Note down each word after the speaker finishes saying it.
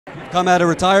come out of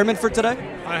retirement for today?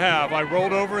 I have. I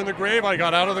rolled over in the grave, I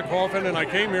got out of the coffin, and I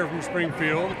came here from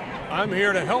Springfield. I'm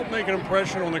here to help make an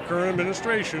impression on the current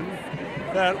administration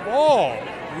that all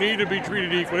need to be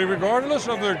treated equally, regardless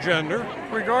of their gender,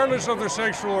 regardless of their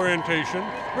sexual orientation,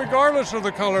 regardless of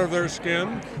the color of their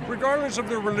skin, regardless of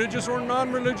their religious or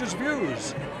non-religious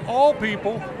views. All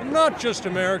people, not just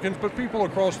Americans, but people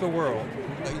across the world.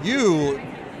 You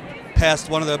passed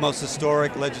one of the most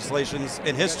historic legislations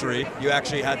in history. You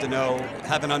actually had to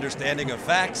have an understanding of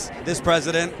facts. This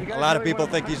president, a lot of people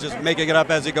think he's just making it up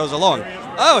as he goes along.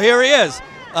 Oh, here he is.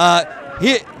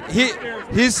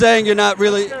 He's saying you're not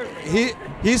really.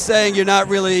 He's saying you're not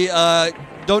really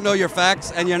don't know your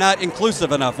facts and you're not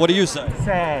inclusive enough. What do you say?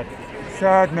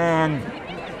 Sad man.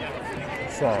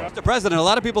 Sad. Mr. President, a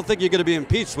lot of people think you're going to be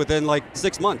impeached within like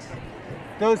 6 months.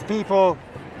 Those people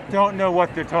don't know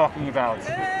what they're talking about.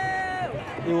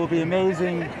 It will be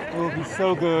amazing. It will be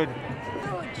so good.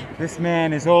 This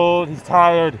man is old. He's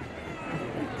tired.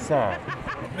 Sad.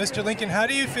 Mr. Lincoln, how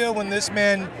do you feel when this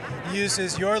man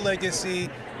uses your legacy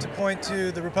to point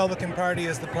to the Republican Party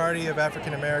as the party of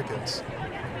African Americans?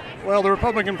 Well, the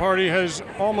Republican Party has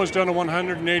almost done a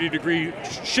 180-degree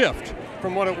shift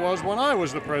from what it was when I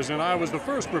was the president. I was the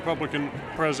first Republican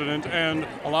president, and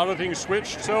a lot of things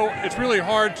switched. So it's really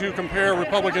hard to compare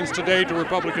Republicans today to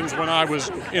Republicans when I was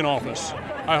in office.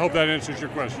 I hope that answers your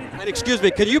question. And excuse me,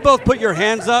 can you both put your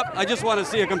hands up? I just want to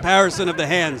see a comparison of the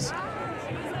hands.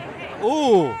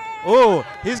 Ooh,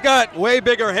 he's got way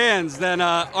bigger hands than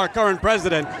our current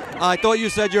president. I thought you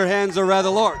said your hands are rather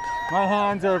large. My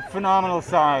hands are phenomenal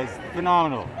size.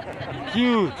 Phenomenal.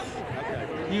 Huge.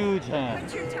 Huge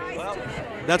hands. Well,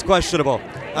 that's questionable.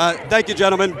 Thank you,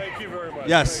 gentlemen. Thank you very much.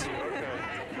 Yes.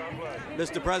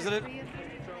 Mr. President?